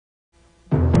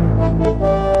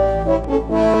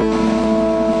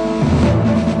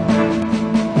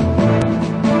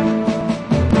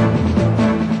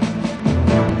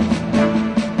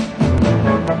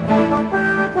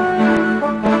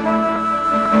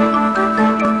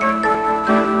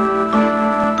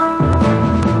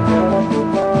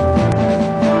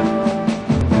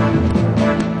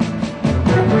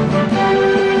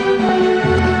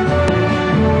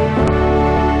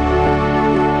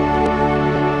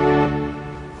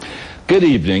Good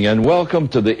evening and welcome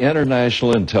to the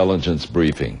International Intelligence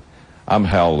Briefing. I'm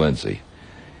Hal Lindsey.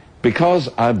 Because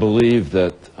I believe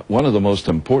that one of the most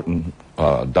important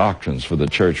doctrines for the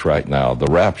church right now, the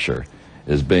rapture,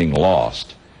 is being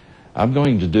lost, I'm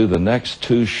going to do the next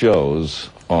two shows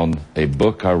on a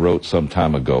book I wrote some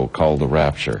time ago called The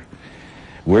Rapture.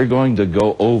 We're going to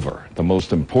go over the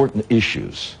most important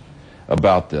issues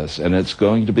about this, and it's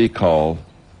going to be called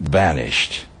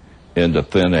Vanished into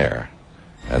Thin Air.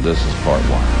 And this is part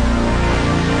one.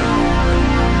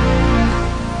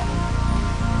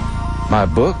 My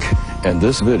book and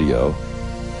this video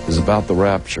is about the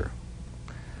rapture.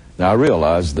 Now I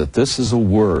realize that this is a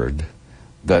word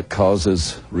that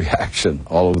causes reaction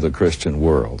all over the Christian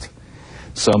world.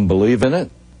 Some believe in it,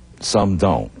 some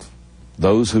don't.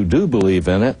 Those who do believe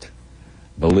in it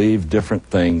believe different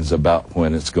things about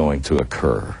when it's going to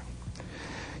occur.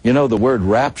 You know, the word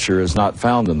rapture is not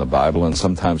found in the Bible, and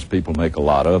sometimes people make a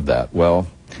lot of that. Well,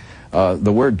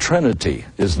 the word Trinity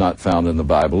is not found in the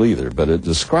Bible either, but it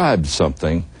describes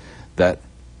something that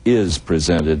is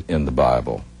presented in the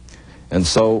Bible. And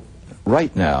so,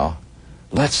 right now,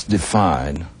 let's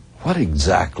define what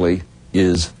exactly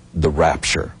is the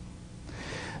rapture.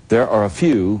 There are a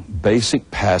few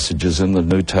basic passages in the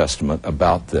New Testament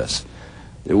about this.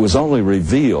 It was only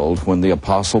revealed when the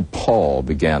Apostle Paul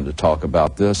began to talk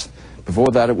about this. Before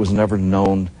that, it was never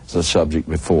known as a subject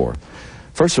before.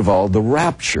 First of all, the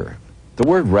rapture. The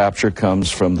word rapture comes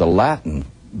from the Latin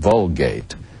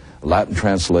Vulgate, a Latin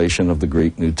translation of the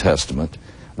Greek New Testament.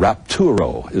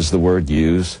 Rapturo is the word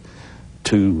used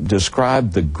to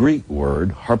describe the Greek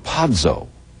word harpazo.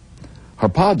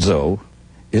 Harpazo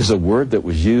is a word that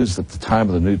was used at the time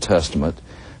of the New Testament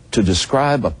to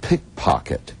describe a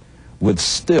pickpocket with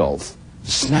stealth,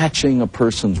 snatching a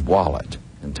person's wallet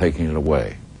and taking it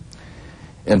away.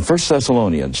 In 1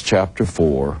 Thessalonians chapter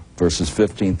 4, verses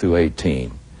 15 through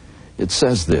 18, it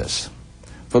says this,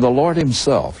 "For the Lord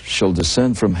himself shall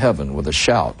descend from heaven with a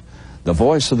shout, the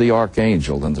voice of the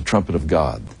archangel, and the trumpet of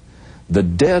God. The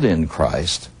dead in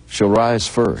Christ shall rise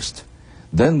first.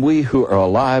 Then we who are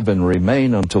alive and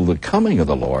remain until the coming of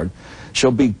the Lord shall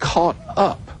be caught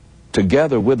up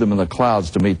together with them in the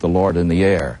clouds to meet the Lord in the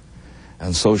air.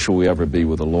 And so shall we ever be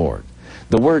with the Lord."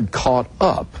 The word caught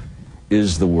up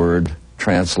is the word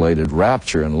translated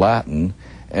rapture in Latin,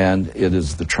 and it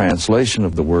is the translation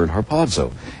of the word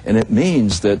harpazo. And it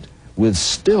means that with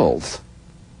stealth,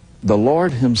 the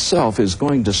Lord himself is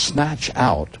going to snatch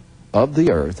out of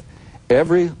the earth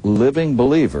every living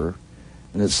believer.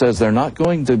 And it says they're not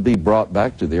going to be brought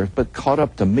back to the earth, but caught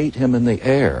up to meet him in the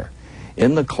air,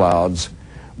 in the clouds,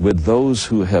 with those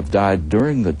who have died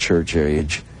during the church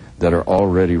age that are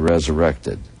already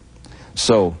resurrected.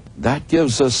 So that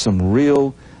gives us some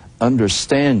real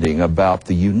understanding about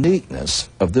the uniqueness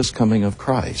of this coming of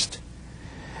Christ.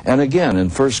 And again, in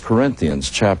 1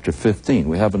 Corinthians chapter 15,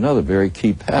 we have another very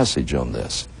key passage on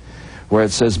this, where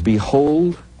it says,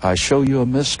 "Behold, I show you a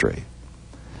mystery.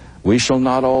 We shall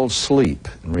not all sleep."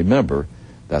 And remember,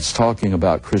 that's talking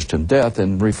about Christian death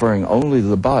and referring only to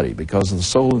the body, because the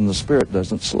soul and the spirit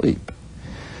doesn't sleep.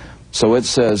 So it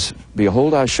says,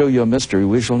 "Behold, I show you a mystery.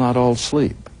 We shall not all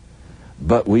sleep,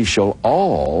 but we shall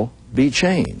all be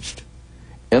changed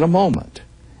in a moment,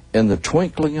 in the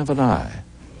twinkling of an eye.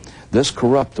 This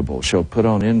corruptible shall put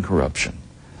on incorruption.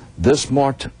 This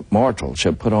mortal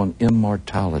shall put on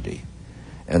immortality.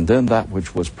 And then that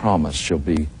which was promised shall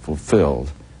be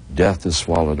fulfilled. Death is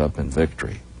swallowed up in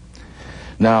victory."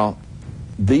 Now,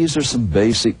 these are some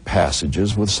basic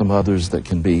passages with some others that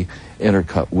can be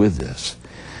intercut with this.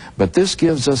 But this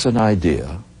gives us an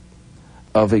idea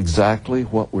of exactly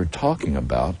what we're talking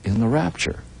about in the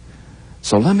rapture.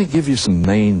 So let me give you some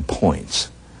main points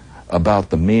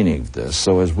about the meaning of this,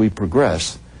 so as we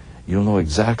progress, you'll know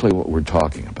exactly what we're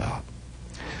talking about.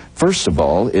 First of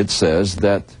all, it says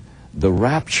that the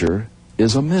rapture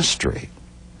is a mystery.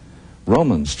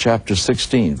 Romans chapter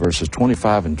 16, verses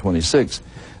 25 and 26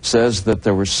 says that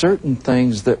there were certain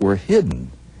things that were hidden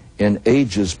in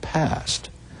ages past,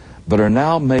 but are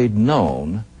now made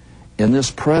known in this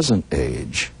present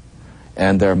age,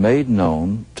 and they're made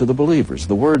known to the believers.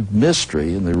 The word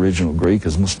mystery in the original Greek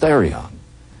is mysterion.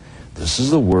 This is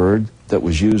the word that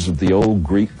was used of the old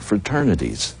Greek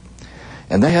fraternities.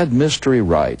 And they had mystery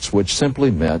rites, which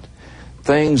simply meant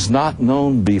things not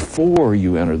known before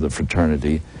you enter the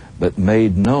fraternity, but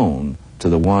made known to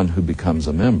the one who becomes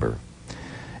a member.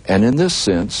 And in this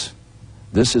sense,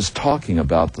 this is talking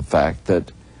about the fact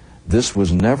that this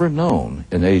was never known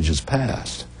in ages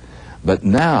past. But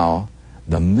now,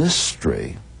 the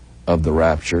mystery of the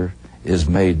rapture is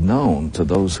made known to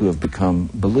those who have become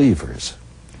believers.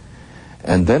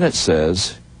 And then it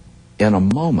says, in a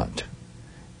moment,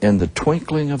 in the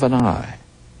twinkling of an eye,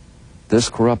 this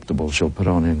corruptible shall put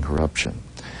on incorruption.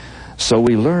 So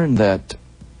we learn that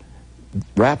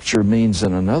rapture means,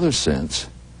 in another sense,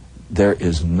 there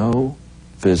is no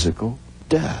physical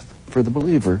death for the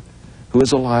believer who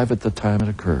is alive at the time it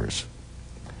occurs.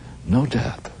 No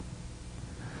death.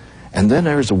 And then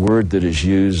there's a word that is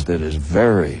used that is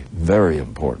very, very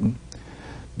important,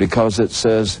 because it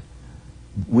says,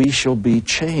 we shall be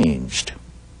changed.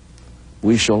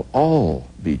 We shall all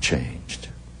be changed.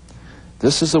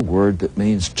 This is a word that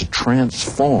means to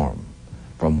transform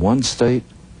from one state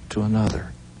to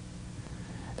another.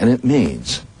 And it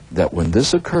means that when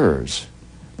this occurs,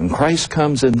 when Christ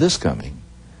comes in this coming,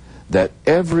 that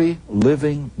every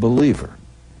living believer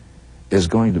is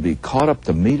going to be caught up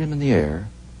to meet him in the air,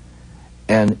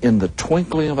 and in the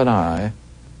twinkling of an eye,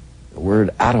 the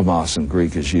word atomos in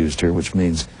Greek is used here, which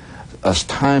means a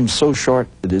time so short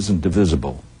it isn't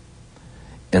divisible.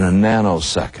 In a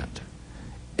nanosecond,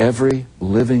 every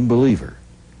living believer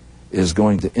is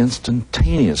going to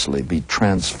instantaneously be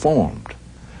transformed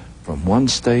from one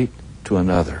state to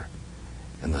another.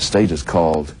 And the state is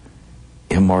called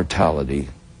immortality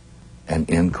and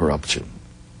incorruption.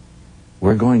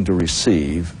 We're going to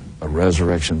receive a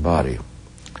resurrection body.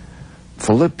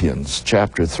 Philippians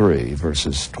chapter 3,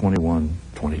 verses 21,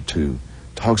 22,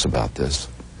 talks about this.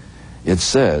 It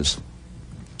says,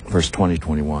 verse 20,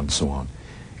 21, so on,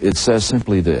 it says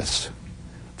simply this,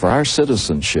 for our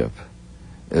citizenship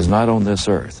is not on this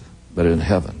earth, but in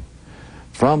heaven,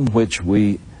 from which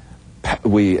we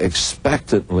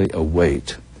expectantly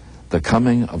await the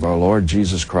coming of our Lord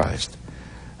Jesus Christ,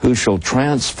 who shall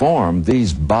transform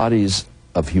these bodies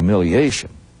of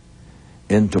humiliation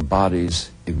into bodies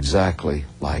exactly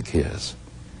like his.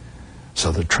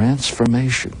 So the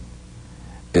transformation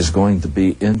is going to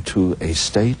be into a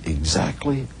state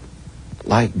exactly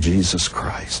like Jesus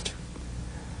Christ.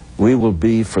 We will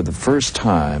be, for the first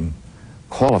time,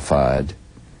 qualified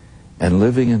and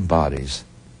living in bodies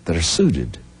that are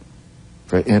suited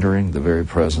for entering the very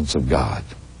presence of God.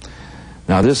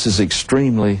 Now, this is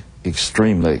extremely,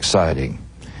 extremely exciting.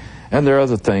 And there are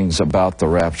other things about the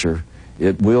rapture.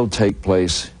 It will take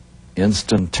place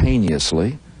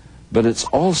instantaneously, but it's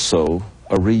also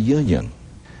a reunion,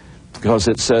 because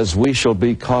it says we shall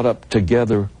be caught up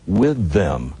together with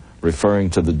them, referring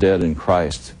to the dead in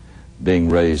Christ being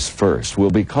raised first. We'll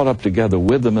be caught up together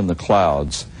with them in the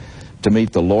clouds to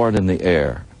meet the Lord in the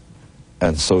air,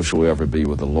 and so shall we ever be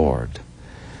with the Lord.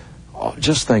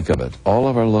 Just think of it. All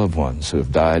of our loved ones who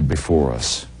have died before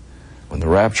us, when the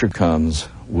rapture comes,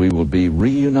 we will be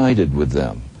reunited with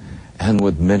them and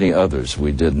with many others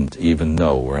we didn't even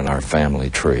know were in our family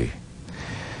tree.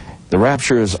 The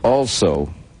rapture is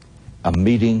also a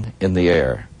meeting in the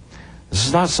air. This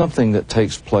is not something that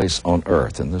takes place on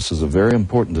earth, and this is a very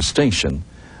important distinction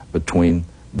between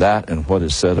that and what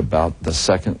is said about the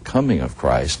second coming of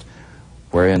Christ,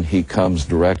 wherein he comes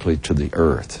directly to the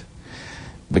earth.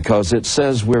 Because it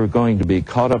says we're going to be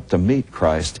caught up to meet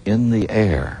Christ in the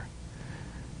air.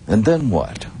 And then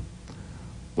what?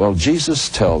 Well, Jesus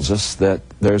tells us that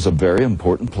there's a very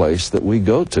important place that we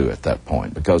go to at that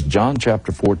point, because John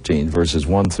chapter 14, verses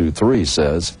 1 through 3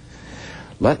 says,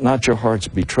 let not your hearts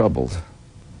be troubled.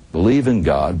 Believe in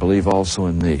God, believe also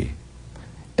in me.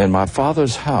 In my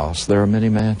Father's house there are many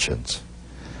mansions.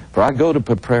 For I go to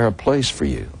prepare a place for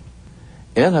you.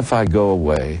 And if I go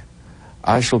away,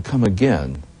 I shall come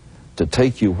again to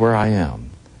take you where I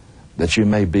am, that you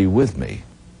may be with me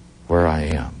where I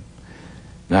am.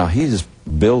 Now, he's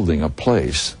building a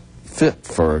place fit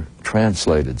for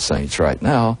translated saints right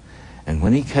now, and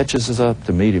when he catches us up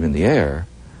to meet him in the air,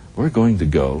 we're going to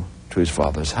go to his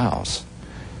Father's house.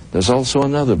 There's also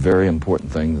another very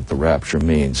important thing that the rapture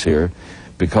means here,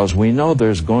 because we know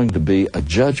there's going to be a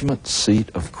judgment seat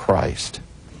of Christ.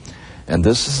 And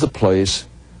this is the place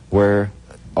where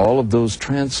all of those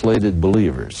translated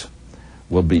believers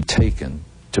will be taken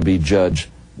to be judged,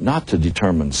 not to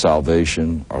determine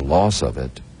salvation or loss of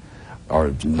it,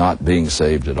 or not being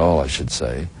saved at all, I should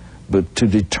say, but to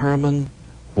determine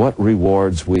what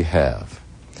rewards we have.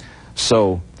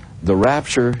 So the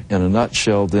rapture, in a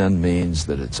nutshell, then means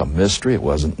that it's a mystery. It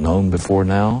wasn't known before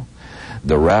now.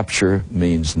 The rapture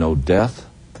means no death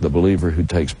for the believer who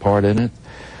takes part in it.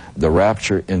 The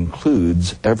rapture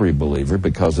includes every believer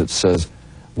because it says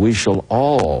we shall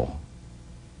all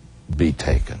be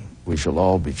taken. We shall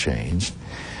all be changed.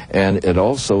 And it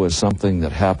also is something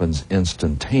that happens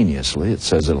instantaneously. It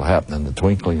says it'll happen in the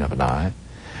twinkling of an eye.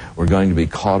 We're going to be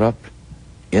caught up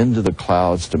into the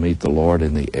clouds to meet the Lord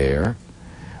in the air.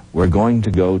 We're going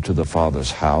to go to the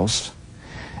Father's house.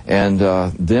 And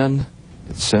then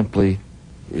it simply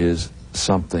is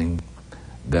something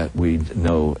that we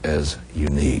know as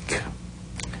unique.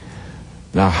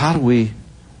 Now, how do we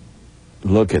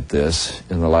look at this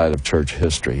in the light of church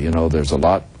history? You know, there's a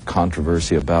lot of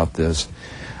controversy about this.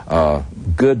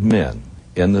 Good men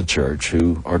in the church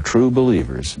who are true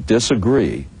believers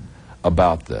disagree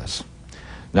about this.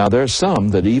 Now, there's some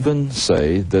that even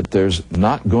say that there's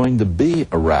not going to be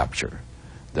a rapture,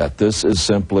 that this is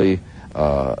simply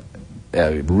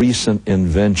a recent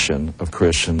invention of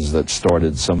Christians that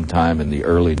started sometime in the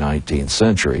early 19th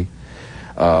century.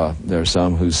 There are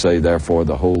some who say, therefore,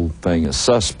 the whole thing is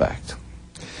suspect.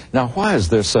 Now, why is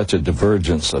there such a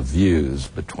divergence of views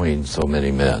between so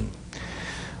many men?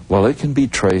 Well, it can be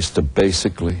traced to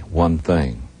basically one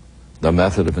thing: the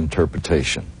method of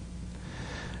interpretation.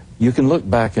 You can look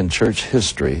back in church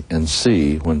history and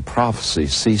see when prophecy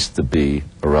ceased to be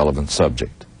a relevant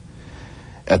subject.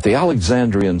 At the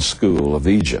Alexandrian School of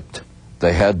Egypt,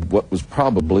 they had what was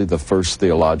probably the first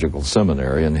theological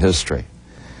seminary in history.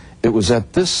 It was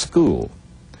at this school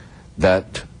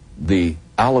that the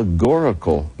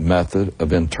allegorical method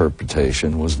of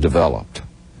interpretation was developed,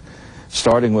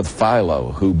 starting with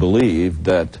Philo, who believed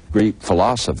that Greek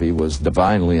philosophy was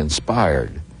divinely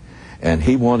inspired, and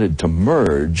he wanted to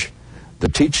merge the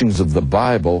teachings of the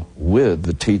Bible with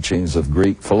the teachings of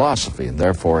Greek philosophy, and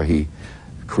therefore he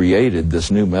created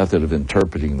this new method of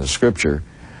interpreting the Scripture,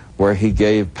 where he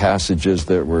gave passages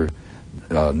that were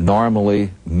normally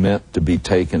meant to be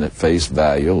taken at face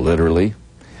value, literally.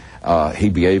 He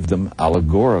gave them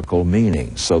allegorical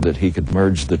meaning so that he could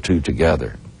merge the two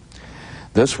together.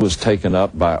 This was taken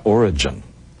up by Origen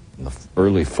in the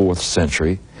early 4th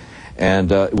century,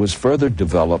 and it was further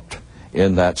developed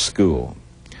in that school.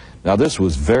 Now, this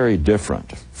was very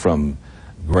different from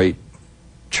great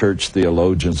church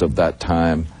theologians of that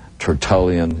time,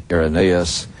 Tertullian,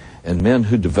 Irenaeus, and men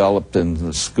who developed in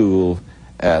the school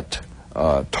at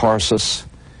Tarsus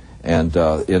and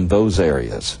in those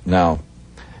areas. Now,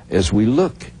 as we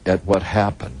look at what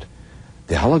happened,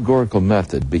 the allegorical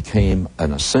method became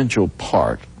an essential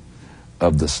part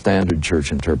of the standard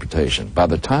church interpretation. By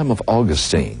the time of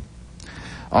Augustine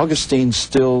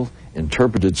still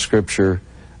interpreted Scripture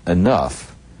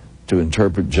enough to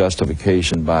interpret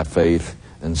justification by faith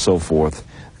and so forth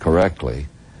correctly,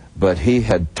 but he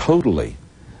had totally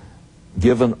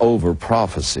given over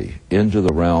prophecy into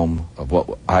the realm of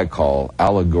what I call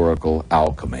allegorical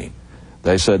alchemy.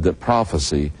 They said that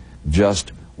prophecy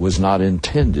just was not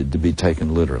intended to be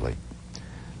taken literally.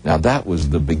 Now, that was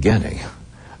the beginning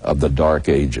of the Dark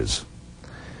Ages.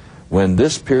 When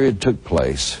this period took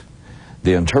place,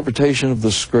 the interpretation of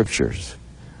the Scriptures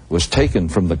was taken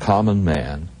from the common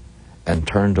man and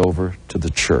turned over to the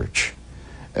church,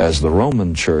 as the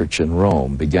Roman Church in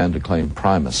Rome began to claim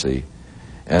primacy.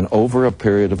 And over a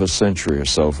period of a century or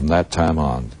so from that time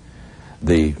on,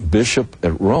 the bishop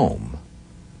at Rome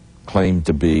claimed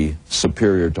to be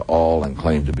superior to all and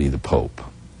claimed to be the Pope.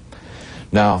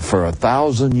 Now, for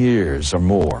 1,000 years or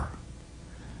more,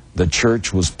 the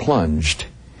church was plunged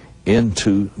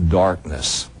into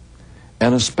darkness,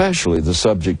 and especially the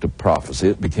subject of prophecy.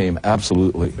 It became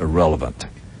absolutely irrelevant,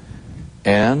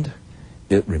 and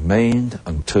it remained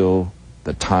until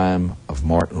the time of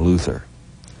Martin Luther.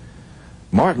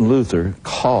 Martin Luther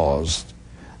caused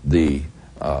the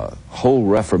whole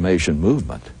Reformation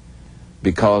movement,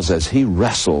 because as he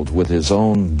wrestled with his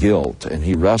own guilt and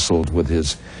he wrestled with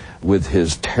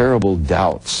his terrible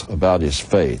doubts about his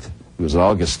faith, he was an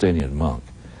Augustinian monk,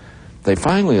 they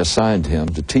finally assigned him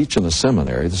to teach in the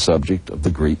seminary the subject of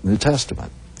the Greek New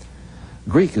Testament.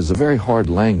 Greek is a very hard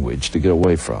language to get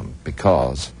away from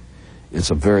because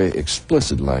it's a very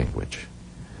explicit language.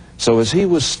 So as he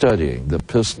was studying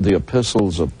the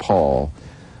epistles of Paul,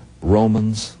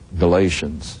 Romans,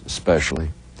 Galatians especially,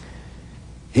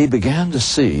 he began to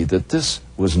see that this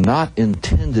was not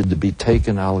intended to be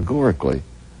taken allegorically,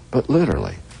 but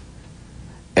literally.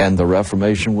 And the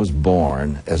Reformation was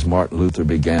born as Martin Luther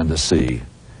began to see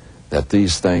that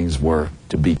these things were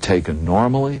to be taken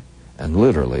normally and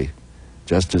literally,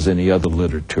 just as any other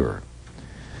literature.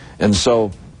 And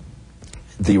so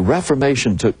the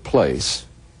Reformation took place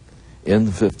in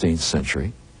the 15th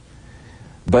century.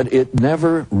 But it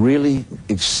never really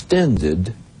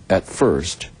extended at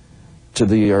first to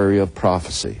the area of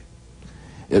prophecy.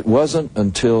 It wasn't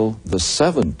until the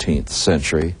 17th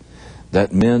century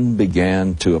that men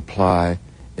began to apply,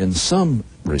 in some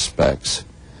respects,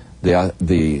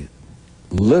 the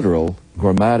literal,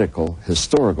 grammatical,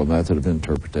 historical method of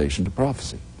interpretation to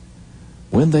prophecy.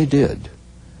 When they did,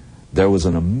 there was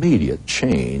an immediate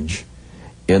change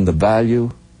in the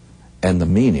value and the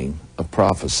meaning of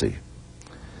prophecy.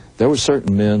 There were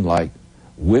certain men like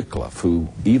Wycliffe, who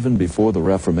even before the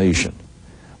Reformation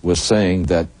was saying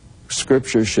that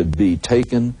Scripture should be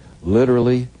taken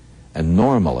literally and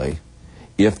normally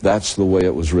if that's the way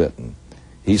it was written.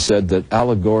 He said that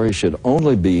allegory should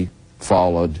only be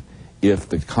followed if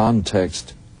the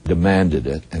context demanded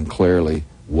it and clearly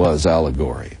was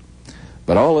allegory.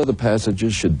 But all other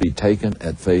passages should be taken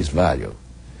at face value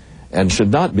and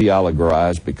should not be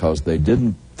allegorized because they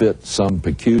didn't fit some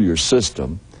peculiar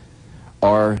system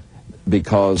or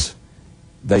because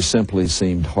they simply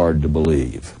seemed hard to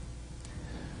believe.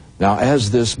 Now,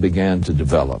 as this began to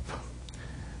develop,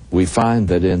 we find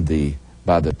that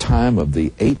by the time of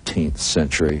the 18th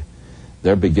century,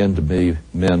 there began to be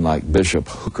men like Bishop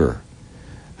Hooker,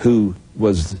 who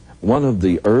was one of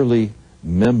the early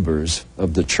members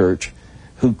of the church,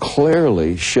 who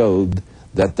clearly showed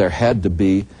that there had to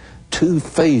be two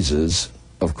phases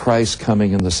of Christ's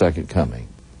coming and the second coming.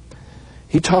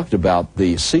 He talked about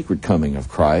the secret coming of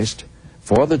Christ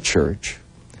for the church,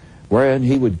 wherein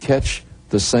he would catch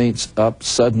the saints up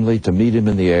suddenly to meet him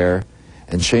in the air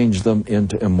and change them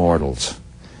into immortals.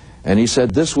 And he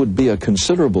said this would be a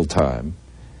considerable time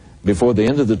before the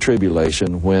end of the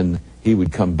tribulation, when he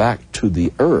would come back to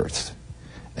the earth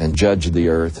and judge the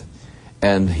earth,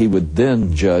 and he would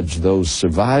then judge those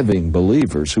surviving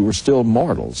believers who were still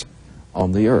mortals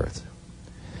on the earth.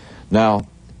 Now,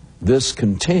 this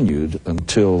continued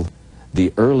until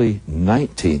the early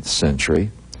 19th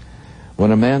century,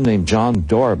 when a man named John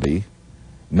Darby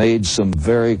made some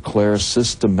very clear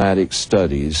systematic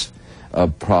studies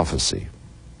of prophecy.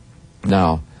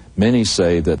 Now, many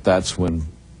say that that's when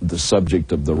the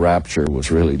subject of the rapture was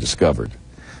really discovered.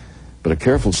 But a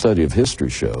careful study of history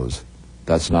shows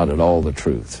that's not at all the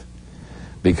truth.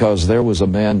 Because there was a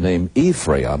man named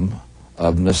Ephraim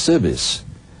of Nisibis.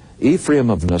 Ephraim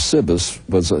of Nisibis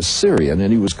was a Syrian,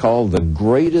 and he was called the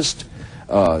greatest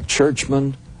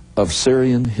churchman of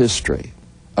Syrian history,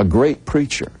 a great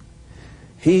preacher.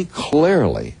 He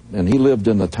clearly, and he lived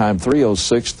in the time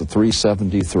 306 to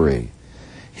 373,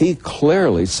 he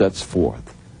clearly sets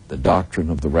forth the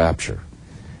doctrine of the rapture.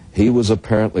 He was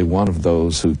apparently one of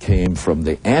those who came from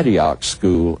the Antioch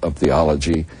school of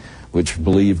theology, which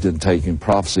believed in taking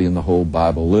prophecy in the whole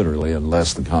Bible literally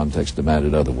unless the context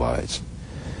demanded otherwise.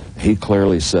 He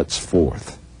clearly sets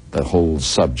forth the whole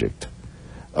subject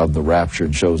of the rapture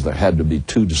and shows there had to be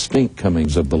two distinct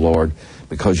comings of the Lord,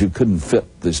 because you couldn't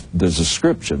fit the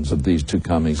descriptions of these two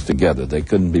comings together. They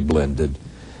couldn't be blended.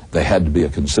 They had to be a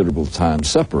considerable time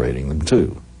separating them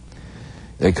too.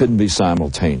 They couldn't be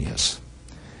simultaneous.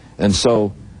 And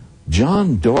so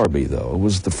John Darby, though,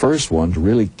 was the first one to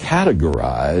really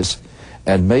categorize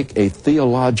and make a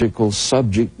theological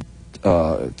subject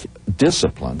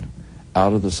discipline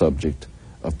out of the subject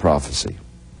of prophecy.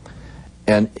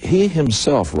 And he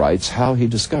himself writes how he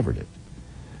discovered it.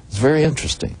 It's very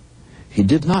interesting. He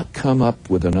did not come up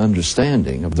with an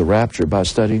understanding of the rapture by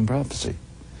studying prophecy,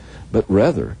 but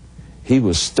rather he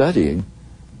was studying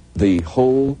the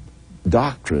whole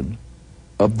doctrine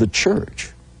of the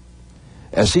church.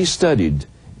 As he studied,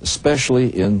 especially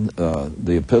in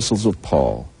the epistles of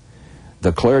Paul,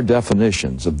 the clear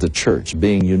definitions of the church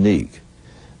being unique.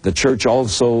 The church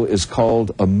also is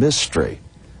called a mystery,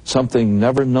 something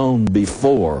never known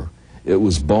before it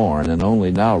was born and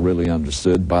only now really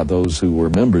understood by those who were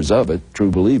members of it,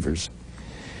 true believers.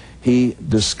 He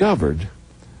discovered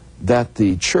that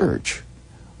the church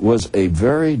was a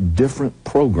very different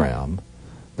program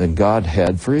than God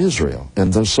had for Israel.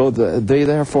 And so they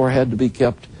therefore had to be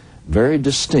kept very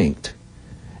distinct,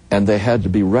 and they had to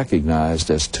be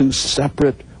recognized as two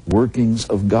separate workings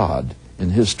of God in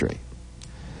history.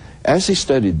 As he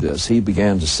studied this, he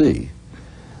began to see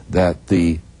that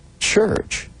the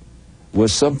church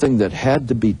was something that had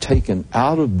to be taken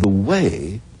out of the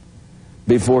way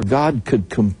before God could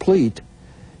complete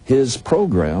his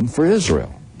program for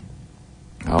Israel.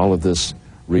 All of this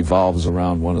revolves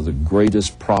around one of the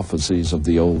greatest prophecies of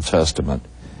the Old Testament,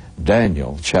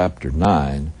 Daniel chapter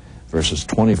 9, verses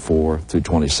 24 through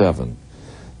 27.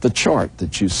 The chart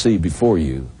that you see before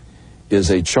you is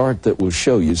a chart that will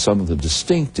show you some of the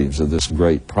distinctives of this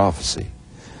great prophecy.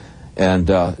 And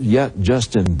yet,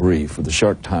 just in brief, for the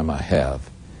short time I have,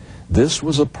 This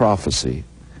was a prophecy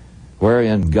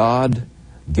wherein God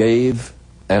gave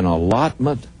an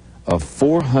allotment of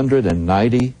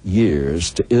 490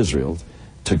 years to Israel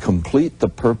to complete the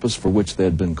purpose for which they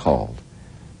had been called,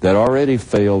 that already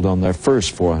failed on their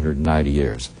first 490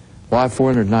 years. Why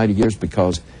 490 years?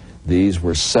 Because these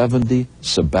were 70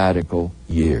 sabbatical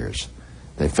years.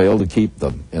 They failed to keep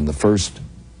them in the first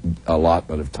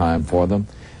allotment of time for them,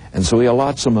 and so he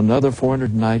allots them another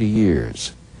 490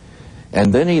 years.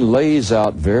 And then he lays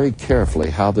out very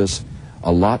carefully how this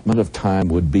allotment of time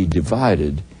would be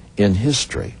divided in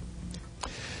history.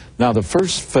 Now, the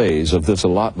first phase of this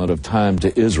allotment of time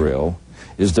to Israel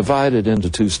is divided into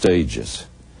two stages.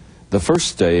 The first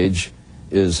stage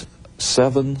is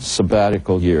 7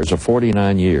 sabbatical years, or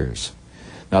 49 years.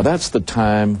 Now, that's the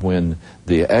time when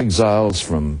the exiles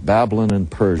from Babylon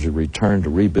and Persia returned to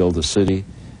rebuild the city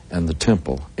and the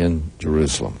temple in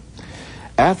Jerusalem.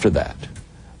 After that,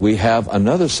 we have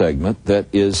another segment that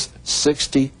is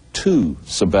 62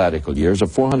 sabbatical years, or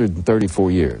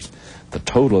 434 years. The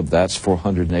total of that's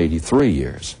 483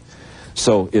 years.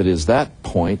 So it is that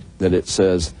point that it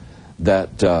says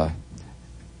that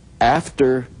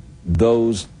after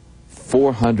those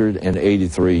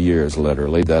 483 years,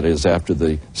 literally, that is after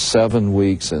the 7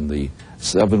 weeks and the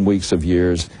 7 weeks of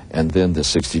years and then the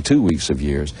 62 weeks of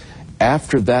years,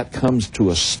 after that comes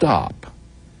to a stop,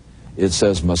 it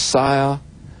says Messiah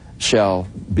shall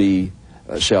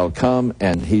come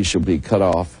and he shall be cut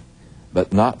off,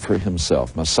 but not for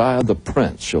himself. Messiah the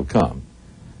Prince shall come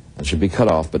and shall be cut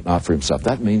off, but not for himself.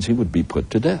 That means he would be put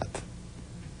to death.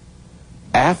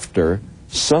 After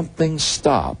something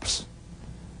stops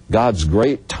God's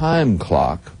great time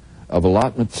clock of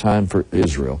allotment time for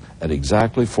Israel at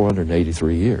exactly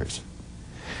 483 years.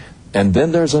 And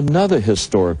then there's another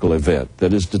historical event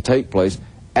that is to take place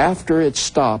after it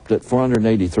stopped at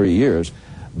 483 years,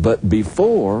 but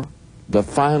before the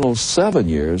final 7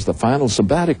 years, the final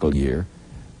sabbatical year,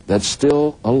 that's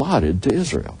still allotted to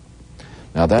Israel.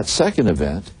 Now that second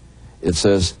event, it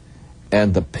says,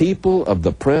 and the people of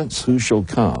the prince who shall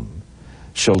come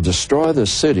shall destroy the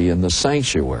city and the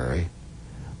sanctuary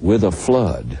with a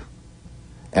flood,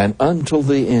 and until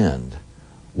the end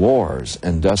wars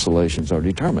and desolations are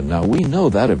determined. Now we know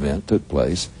that event took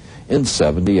place in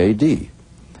 70 A.D.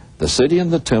 The city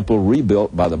and the temple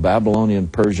rebuilt by the Babylonian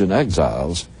Persian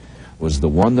exiles was the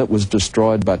one that was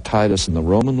destroyed by Titus and the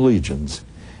Roman legions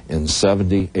in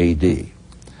 70 A.D.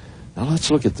 Now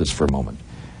let's look at this for a moment.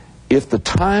 If the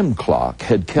time clock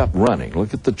had kept running,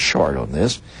 look at the chart on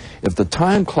this, if the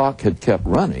time clock had kept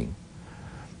running,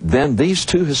 then these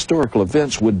two historical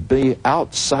events would be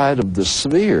outside of the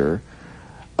sphere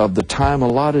of the time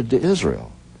allotted to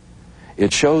Israel.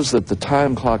 It shows that the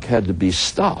time clock had to be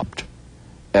stopped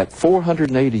at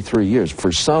 483 years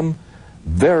for some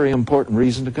very important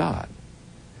reason to God.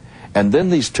 And then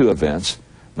these two events,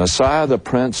 Messiah the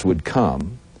Prince would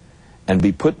come and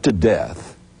be put to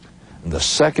death. And the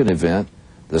second event,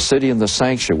 the city and the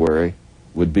sanctuary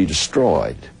would be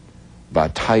destroyed by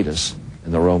Titus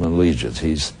and the Roman legions.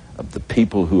 He's of the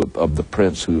people of the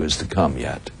prince who is to come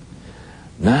yet.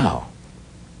 Now,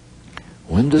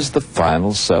 when does the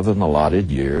final 7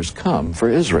 allotted years come for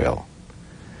Israel?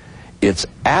 It's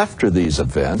after these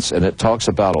events, and it talks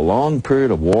about a long period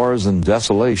of wars and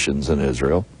desolations in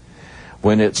Israel,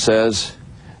 when it says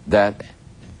that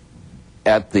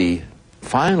at the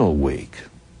final week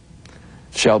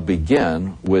shall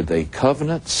begin with a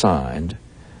covenant signed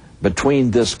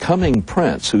between this coming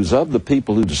prince, who's of the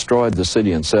people who destroyed the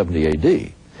city in 70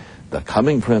 A.D. The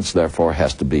coming prince, therefore,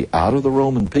 has to be out of the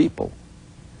Roman people.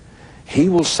 He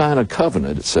will sign a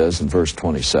covenant, it says in verse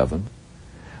 27,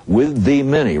 with the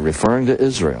many, referring to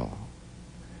Israel.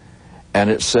 And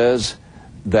it says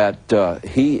that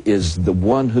he is the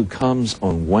one who comes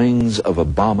on wings of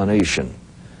abomination,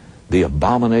 the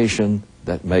abomination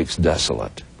that makes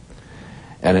desolate.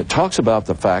 And it talks about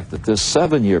the fact that this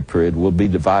 7-year period will be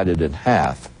divided in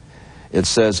half. It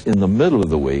says in the middle of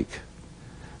the week,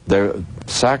 their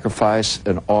sacrifice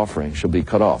and offering shall be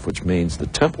cut off, which means the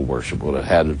temple worship would have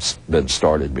had been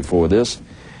started before this.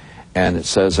 And it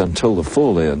says until the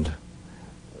full end,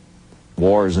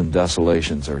 wars and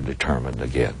desolations are determined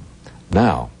again.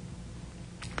 Now,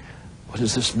 what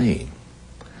does this mean?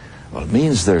 Well, it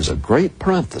means there's a great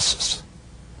parenthesis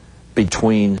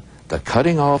between the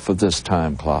cutting off of this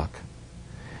time clock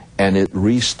and it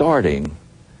restarting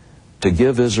to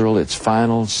give Israel its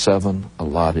final 7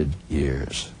 allotted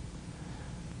years.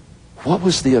 What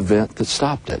was the event that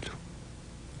stopped it?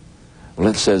 Well,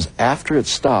 it says after it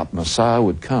stopped, Messiah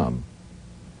would come,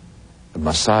 and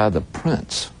Messiah the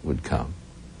Prince would come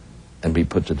and be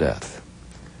put to death.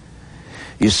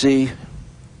 You see,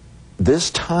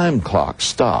 this time clock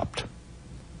stopped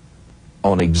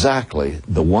on exactly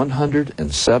the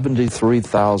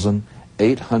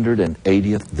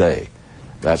 173,880th day.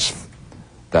 That's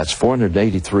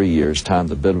 483 years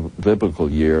times the biblical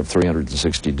year of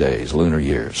 360 days, lunar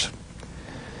years.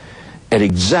 At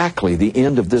exactly the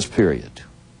end of this period,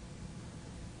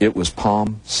 it was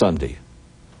Palm Sunday,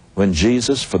 when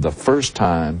Jesus, for the first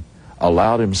time,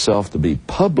 allowed himself to be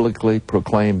publicly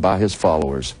proclaimed by his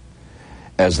followers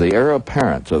as the heir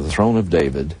apparent to the throne of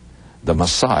David, the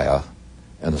Messiah,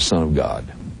 and the Son of God.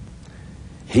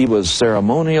 He was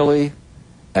ceremonially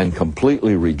and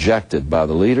completely rejected by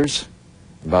the leaders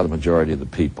and by the majority of the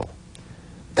people.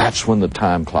 That's when the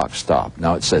time clock stopped.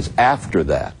 Now it says after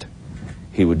that,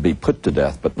 he would be put to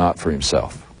death, but not for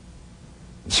himself.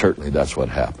 And certainly that's what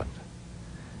happened.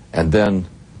 And then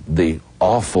the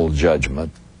awful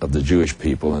judgment of the Jewish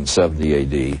people in 70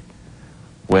 A.D.,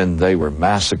 when they were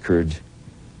massacred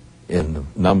in the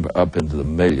number up into the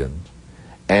millions,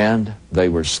 and they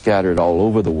were scattered all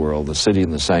over the world. The city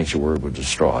and the sanctuary were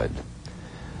destroyed.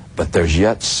 But there's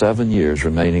yet 7 years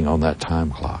remaining on that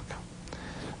time clock.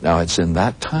 Now it's in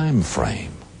that time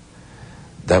frame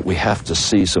that we have to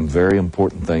see some very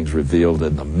important things revealed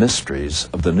in the mysteries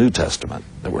of the New Testament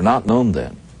that were not known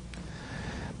then.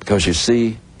 Because you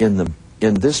see, in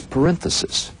this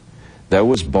parenthesis, there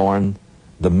was born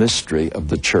the mystery of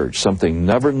the church, something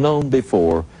never known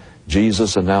before.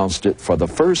 Jesus announced it for the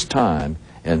first time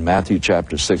in Matthew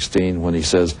chapter 16 when he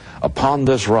says, "Upon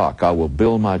this rock I will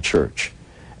build my church,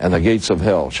 and the gates of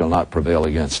hell shall not prevail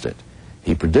against it."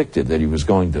 He predicted that he was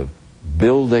going to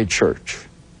build a church,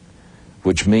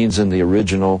 which means in the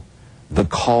original, the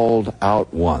called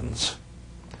out ones.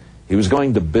 He was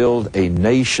going to build a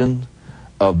nation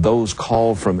of those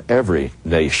called from every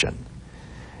nation.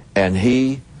 And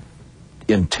he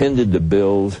intended to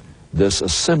build this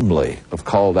assembly of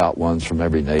called out ones from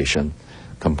every nation,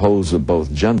 composed of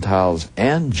both Gentiles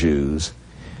and Jews,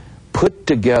 put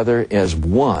together as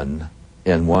one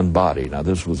in one body. Now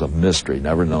this was a mystery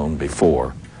never known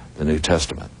before the New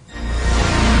Testament.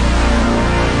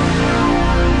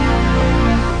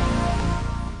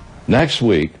 Next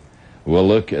week, we'll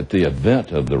look at the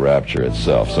event of the rapture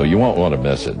itself, so you won't want to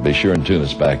miss it. Be sure and tune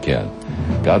us back in.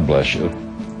 God bless you,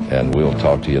 and we'll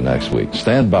talk to you next week.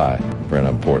 Stand by for an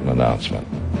important announcement.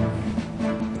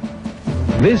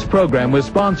 This program was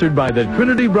sponsored by the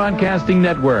Trinity Broadcasting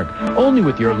Network. Only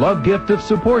with your love gift of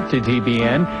support to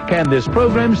TBN can this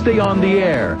program stay on the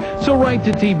air. So write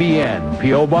to TBN,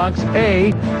 P.O. Box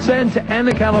A, Santa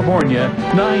Ana, California,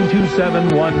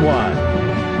 92711.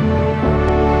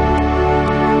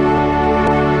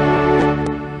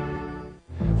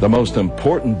 The most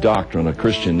important doctrine a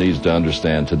Christian needs to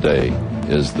understand today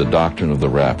is the doctrine of the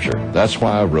rapture. That's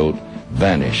why I wrote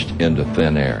Vanished into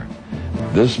Thin Air.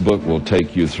 This book will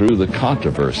take you through the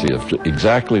controversy of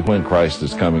exactly when Christ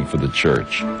is coming for the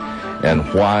church and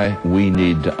why we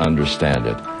need to understand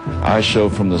it. I show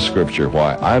from the Scripture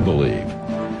why I believe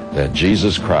that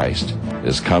Jesus Christ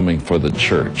is coming for the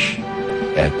church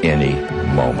at any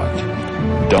moment.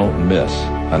 Don't miss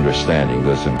understanding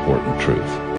this important truth.